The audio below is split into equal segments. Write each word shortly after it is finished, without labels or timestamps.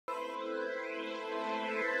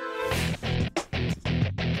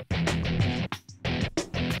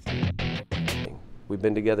We've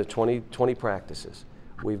been together 20 practices.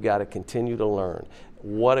 We've got to continue to learn.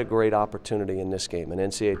 What a great opportunity in this game, an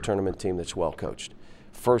NCAA tournament team that's well coached.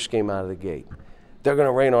 First game out of the gate. They're going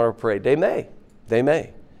to rain on our parade. They may. They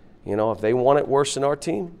may. You know, if they want it worse than our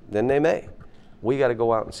team, then they may. We got to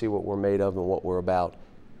go out and see what we're made of and what we're about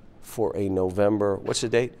for a November, what's the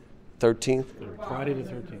date? 13th? Friday the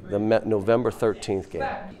 13th. The November 13th game.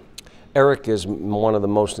 Eric is one of the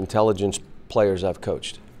most intelligent players I've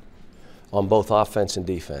coached on both offense and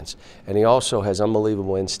defense. And he also has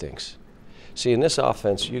unbelievable instincts. See, in this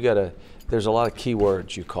offense, there's a lot of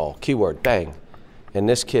keywords you call. Keyword, bang. And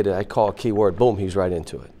this kid, I call a keyword, boom, he's right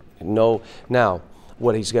into it. Now,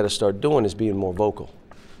 what he's got to start doing is being more vocal.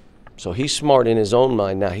 So he's smart in his own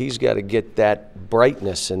mind. Now he's got to get that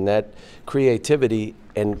brightness and that creativity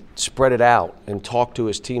and spread it out and talk to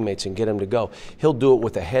his teammates and get them to go. He'll do it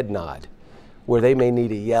with a head nod where they may need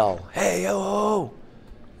to yell, hey, yo, ho.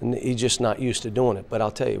 And he's just not used to doing it. But I'll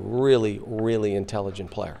tell you, really, really intelligent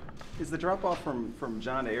player. Is the drop-off from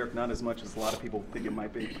John to Eric not as much as a lot of people think it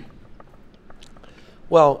might be?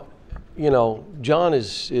 Well, you know, John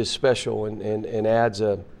is special and adds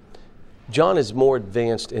a – John is more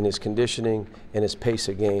advanced in his conditioning and his pace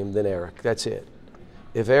of game than Eric. That's it.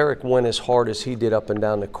 If Eric went as hard as he did up and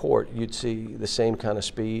down the court, you'd see the same kind of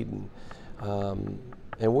speed. And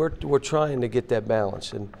we're trying to get that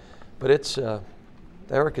balance. But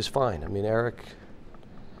Eric is fine. I mean, Eric,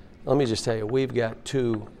 let me just tell you, we've got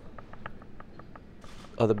two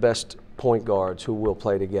of the best point guards who will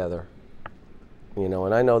play together. You know,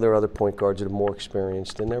 and I know there are other point guards that are more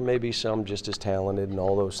experienced, and there may be some just as talented and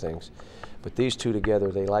all those things. But these two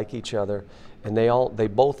together, they like each other, and they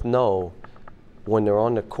both know when they're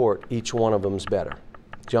on the court, each one of them's better.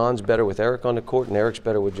 John's better with Eric on the court, and Eric's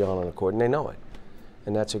better with John on the court, and they know it.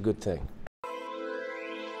 And that's a good thing.